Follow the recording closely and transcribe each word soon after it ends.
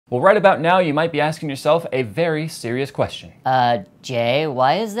Well, right about now, you might be asking yourself a very serious question. Jay,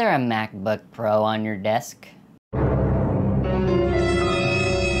 why is there a MacBook Pro on your desk?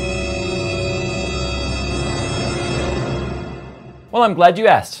 Well, I'm glad you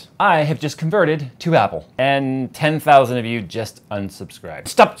asked. I have just converted to Apple, and 10,000 of you just unsubscribed.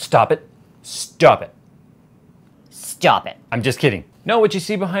 Stop it. Stop it. Stop it. I'm just kidding. No, what you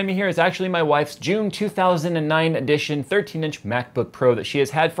see behind me here is actually my wife's June 2009 edition 13-inch MacBook Pro that she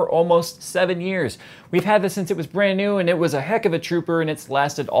has had for almost 7 years. We've had this since it was brand new, and it was a heck of a trooper, and it's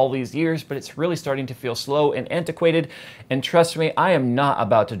lasted all these years, but it's really starting to feel slow and antiquated. And trust me, I am not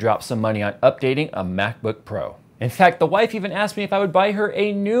about to drop some money on updating a MacBook Pro. In fact, the wife even asked me if I would buy her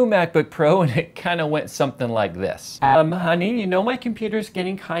a new MacBook Pro, and it kind of went something like this. Honey, you know my computer's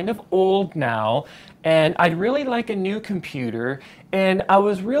getting kind of old now, and I'd really like a new computer, and I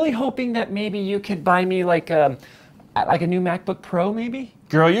was really hoping that maybe you could buy me like a new MacBook Pro, maybe?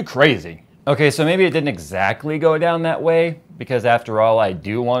 Girl, you crazy. Okay, so maybe it didn't exactly go down that way, because after all, I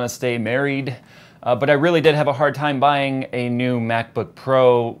do want to stay married. But I really did have a hard time buying a new MacBook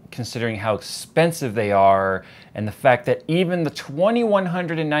Pro considering how expensive they are and the fact that even the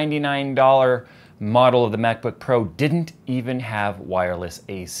 $2,199 model of the MacBook Pro didn't even have wireless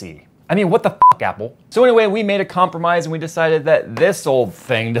AC. I mean, what the fuck, Apple? So anyway, we made a compromise and we decided that this old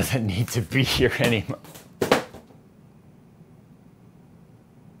thing doesn't need to be here anymore.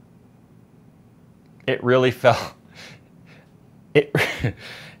 It really fell. It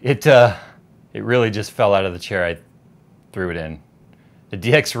really just fell out of the chair I threw it in. The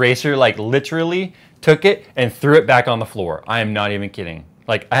DX Racer like literally took it and threw it back on the floor. I am not even kidding.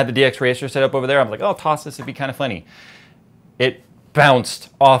 Like I had the DX Racer set up over there. I'm like, oh, I'll toss this, it'd be kind of funny. It bounced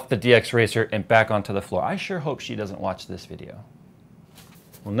off the DX Racer and back onto the floor. I sure hope she doesn't watch this video.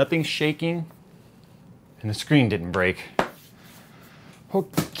 Well, nothing's shaking and the screen didn't break.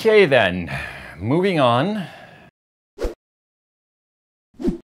 Okay then, moving on.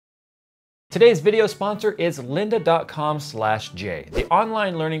 Today's video sponsor is lynda.com/Jay, the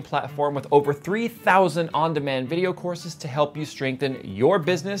online learning platform with over 3,000 on-demand video courses to help you strengthen your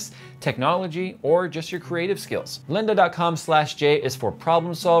business, technology, or just your creative skills. Lynda.com/Jay is for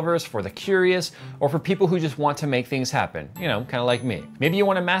problem solvers, for the curious, or for people who just want to make things happen. You know, kind of like me. Maybe you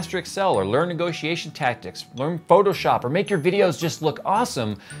want to master Excel or learn negotiation tactics, learn Photoshop, or make your videos just look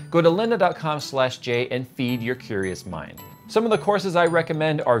awesome. Go to lynda.com/Jay and feed your curious mind. Some of the courses I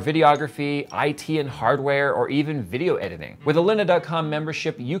recommend are videography, IT and hardware, or even video editing. With a lynda.com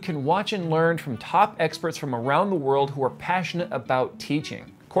membership, you can watch and learn from top experts from around the world who are passionate about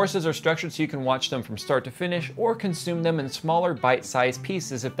teaching. Courses are structured so you can watch them from start to finish or consume them in smaller bite-sized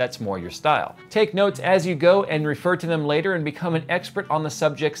pieces if that's more your style. Take notes as you go and refer to them later and become an expert on the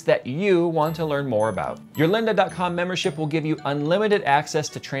subjects that you want to learn more about. Your lynda.com membership will give you unlimited access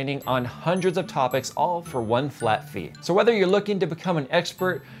to training on hundreds of topics, all for one flat fee. So whether you're looking to become an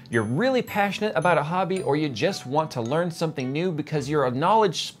expert, you're really passionate about a hobby, or you just want to learn something new because you're a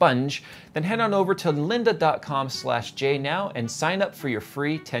knowledge sponge, then head on over to lynda.com/Jay now and sign up for your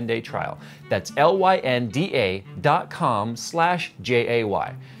free 10-day trial. That's lynda.com/JAY.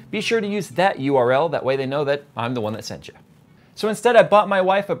 Be sure to use that URL, that way they know that I'm the one that sent you. So instead I bought my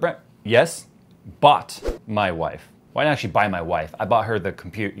wife a yes, bought my wife. Well, I didn't actually buy my wife. I bought her the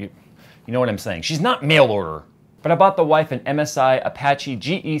computer. You know what I'm saying. She's not mail order. But I bought the wife an MSI Apache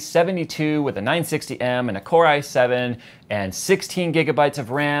GE72 with a 960M and a Core i7 and 16 gigabytes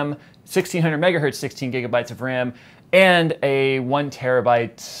of RAM, 1600 megahertz, 16 gigabytes of RAM, and a 1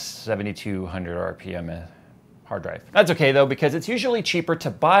 terabyte, 7200 RPM hard drive. That's okay though, because it's usually cheaper to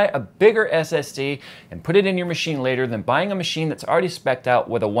buy a bigger SSD and put it in your machine later than buying a machine that's already spec'd out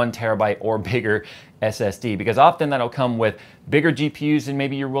with a 1 terabyte or bigger SSD, because often that'll come with bigger GPUs than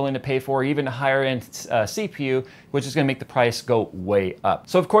maybe you're willing to pay for, or even a higher end CPU, which is gonna make the price go way up.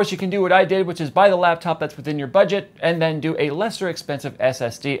 So of course you can do what I did, which is buy the laptop that's within your budget and then do a lesser expensive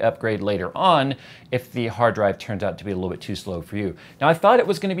SSD upgrade later on if the hard drive turns out to be a little bit too slow for you. Now I thought it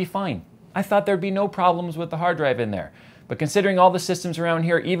was gonna be fine. I thought there'd be no problems with the hard drive in there. But considering all the systems around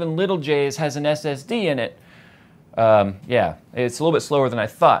here, even little Jay's has an SSD in it, yeah, it's a little bit slower than I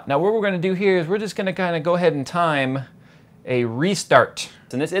thought. Now what we're gonna do here is we're just gonna kind of go ahead and time a restart.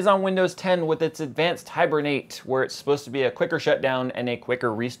 And this is on Windows 10 with its advanced hibernate, where it's supposed to be a quicker shutdown and a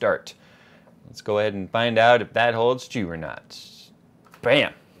quicker restart. Let's go ahead and find out if that holds true or not.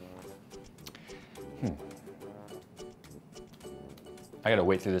 Bam. I gotta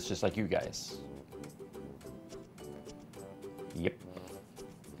wait through this just like you guys. Yep.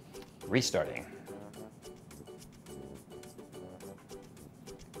 Restarting.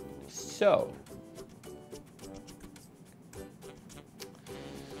 So.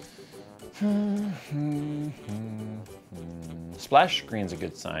 Splash screen's a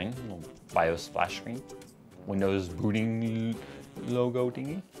good sign. A little BIOS splash screen. Windows booting logo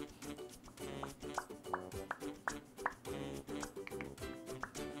thingy.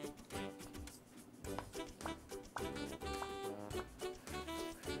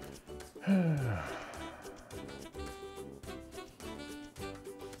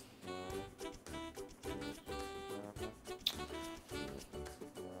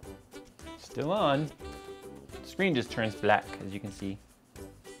 Still on. Screen just turns black, as you can see.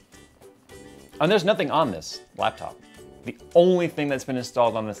 And there's nothing on this laptop. The only thing that's been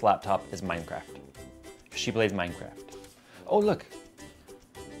installed on this laptop is Minecraft. She plays Minecraft. Oh, look.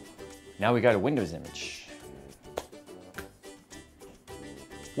 Now we got a Windows image.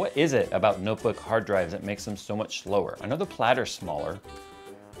 What is it about notebook hard drives that makes them so much slower? I know the platter's smaller,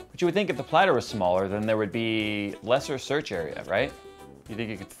 but you would think if the platter was smaller, then there would be lesser search area, right? You think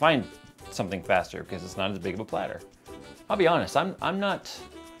you could find something faster because it's not as big of a platter. I'll be honest, I'm not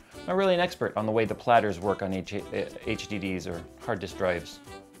really an expert on the way the platters work on HDDs or hard disk drives.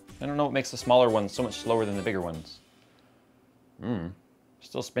 I don't know what makes the smaller ones so much slower than the bigger ones.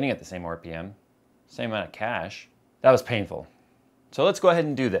 Still spinning at the same RPM, same amount of cache. That was painful. So let's go ahead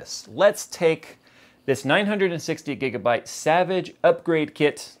and do this. Let's take this 960 gigabyte Savage upgrade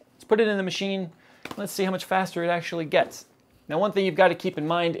kit. Let's put it in the machine. Let's see how much faster it actually gets. Now, one thing you've got to keep in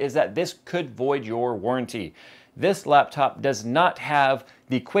mind is that this could void your warranty. This laptop does not have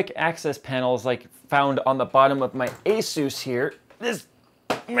the quick access panels like found on the bottom of my Asus here. This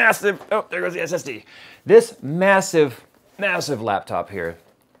massive, oh, there goes the SSD. This massive laptop here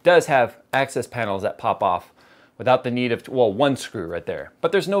does have access panels that pop off without the need of, well, one screw right there.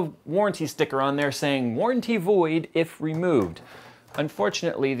 But there's no warranty sticker on there saying warranty void if removed.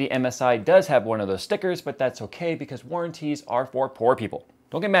 Unfortunately, the MSI does have one of those stickers, but that's okay because warranties are for poor people.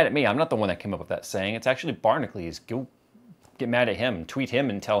 Don't get mad at me. I'm not the one that came up with that saying. It's actually Barnacle. Go get mad at him, tweet him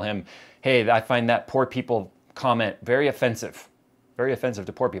and tell him, hey, I find that poor people comment very offensive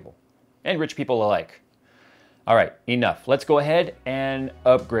to poor people and rich people alike. All right, enough. Let's go ahead and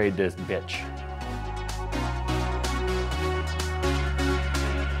upgrade this bitch.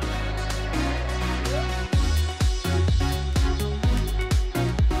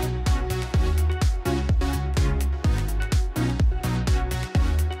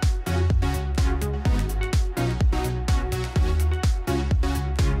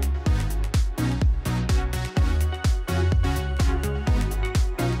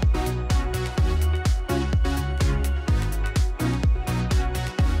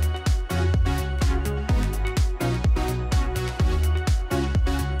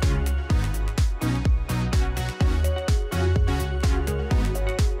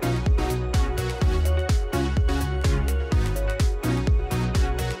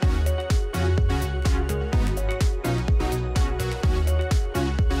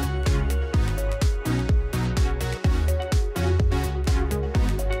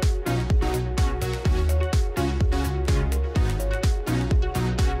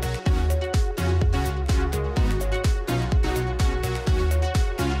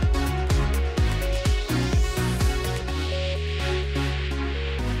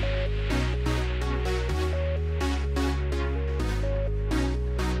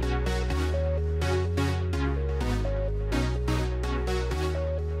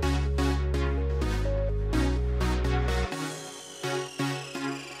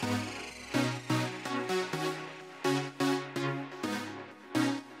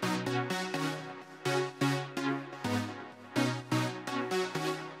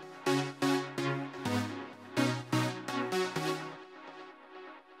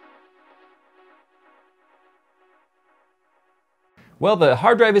 Well, the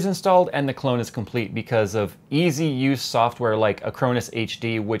hard drive is installed and the clone is complete because of easy use software like Acronis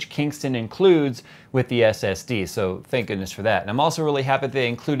HD, which Kingston includes with the SSD, so thank goodness for that. And I'm also really happy they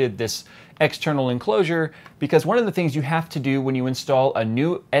included this external enclosure because one of the things you have to do when you install a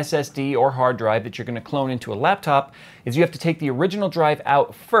new SSD or hard drive that you're going to clone into a laptop is you have to take the original drive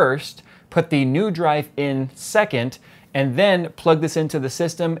out first, put the new drive in second, and then plug this into the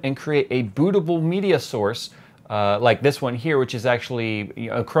system and create a bootable media source like this one here, which is actually,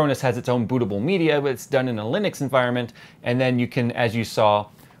 Acronis has its own bootable media, but it's done in a Linux environment. And then you can, as you saw,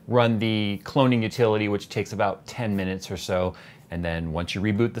 run the cloning utility, which takes about 10 minutes or so. And then once you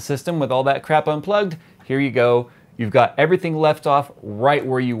reboot the system with all that crap unplugged, here you go. You've got everything left off right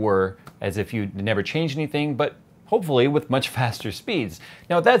where you were, as if you never changed anything, but hopefully with much faster speeds.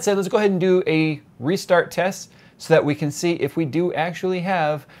 Now, with that said, let's go ahead and do a restart test so that we can see if we do actually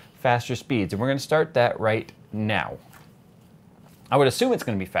have faster speeds. And we're going to start that right now. I would assume it's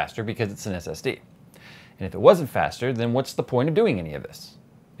going to be faster because it's an SSD. And if it wasn't faster, then what's the point of doing any of this?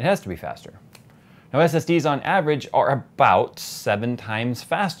 It has to be faster. Now, SSDs on average are about 7 times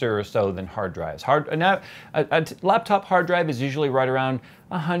faster or so than hard drives. A laptop hard drive is usually right around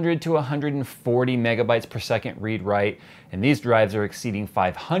 100 to 140 megabytes per second read-write, and these drives are exceeding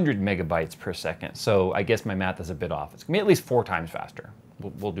 500 megabytes per second. So I guess my math is a bit off. It's gonna be at least 4 times faster.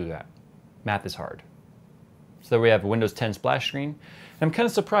 We'll do that. Math is hard. So we have a Windows 10 splash screen. And I'm kind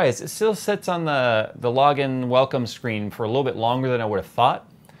of surprised. It still sits on the login welcome screen for a little bit longer than I would have thought.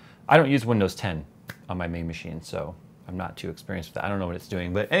 I don't use Windows 10 on my main machine, so I'm not too experienced with that. I don't know what it's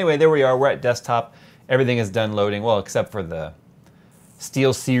doing. But anyway, there we are. We're at desktop. Everything is done loading. Well, except for the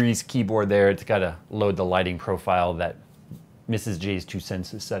SteelSeries keyboard there. It's got to load the lighting profile that Mrs.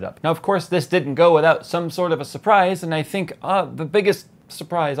 JayzTwoCents has set up. Now, of course, this didn't go without some sort of a surprise, and I think the biggest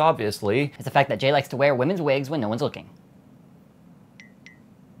surprise, obviously, is the fact that Jay likes to wear women's wigs when no one's looking.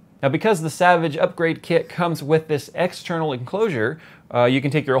 Now, because the Savage upgrade kit comes with this external enclosure, you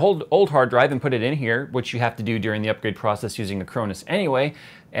can take your old hard drive and put it in here, which you have to do during the upgrade process using Acronis anyway.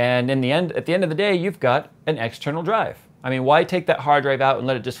 And at the end of the day, you've got an external drive. I mean, why take that hard drive out and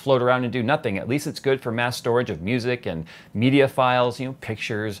let it just float around and do nothing? At least it's good for mass storage of music and media files, you know,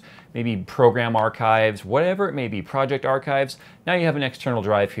 pictures, maybe program archives, whatever it may be, project archives. Now you have an external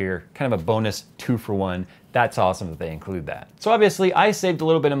drive here, kind of a bonus 2-for-1. That's awesome that they include that. So obviously I saved a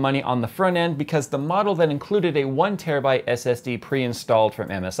little bit of money on the front end because the model that included a 1 terabyte SSD pre-installed from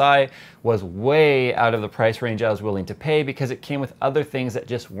MSI was way out of the price range I was willing to pay because it came with other things that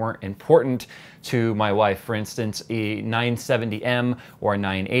just weren't important to my wife. For instance, a 970M or a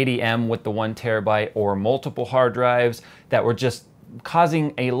 980M with the 1 terabyte or multiple hard drives that were just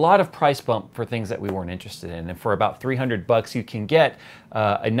causing a lot of price bump for things that we weren't interested in. And for about 300 bucks, you can get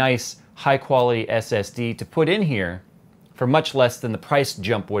a nice high quality SSD to put in here for much less than the price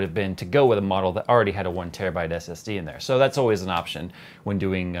jump would have been to go with a model that already had a 1 terabyte SSD in there. So that's always an option when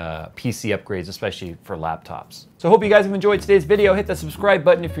doing PC upgrades, especially for laptops. So I hope you guys have enjoyed today's video. Hit the subscribe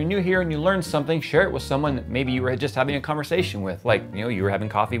button if you're new here and you learned something. Share it with someone that maybe you were just having a conversation with. Like, you know, you were having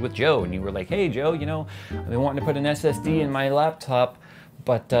coffee with Joe and you were like, hey Joe, you know, I've been wanting to put an SSD in my laptop,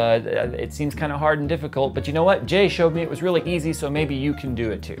 but it seems kind of hard and difficult. But you know what? Jay showed me it was really easy, so maybe you can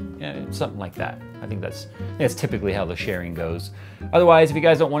do it too. Yeah, something like that. I think that's typically how the sharing goes. Otherwise, if you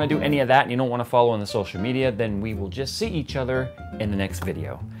guys don't want to do any of that and you don't want to follow on the social media, then we will just see each other in the next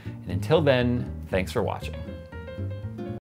video. And until then, thanks for watching.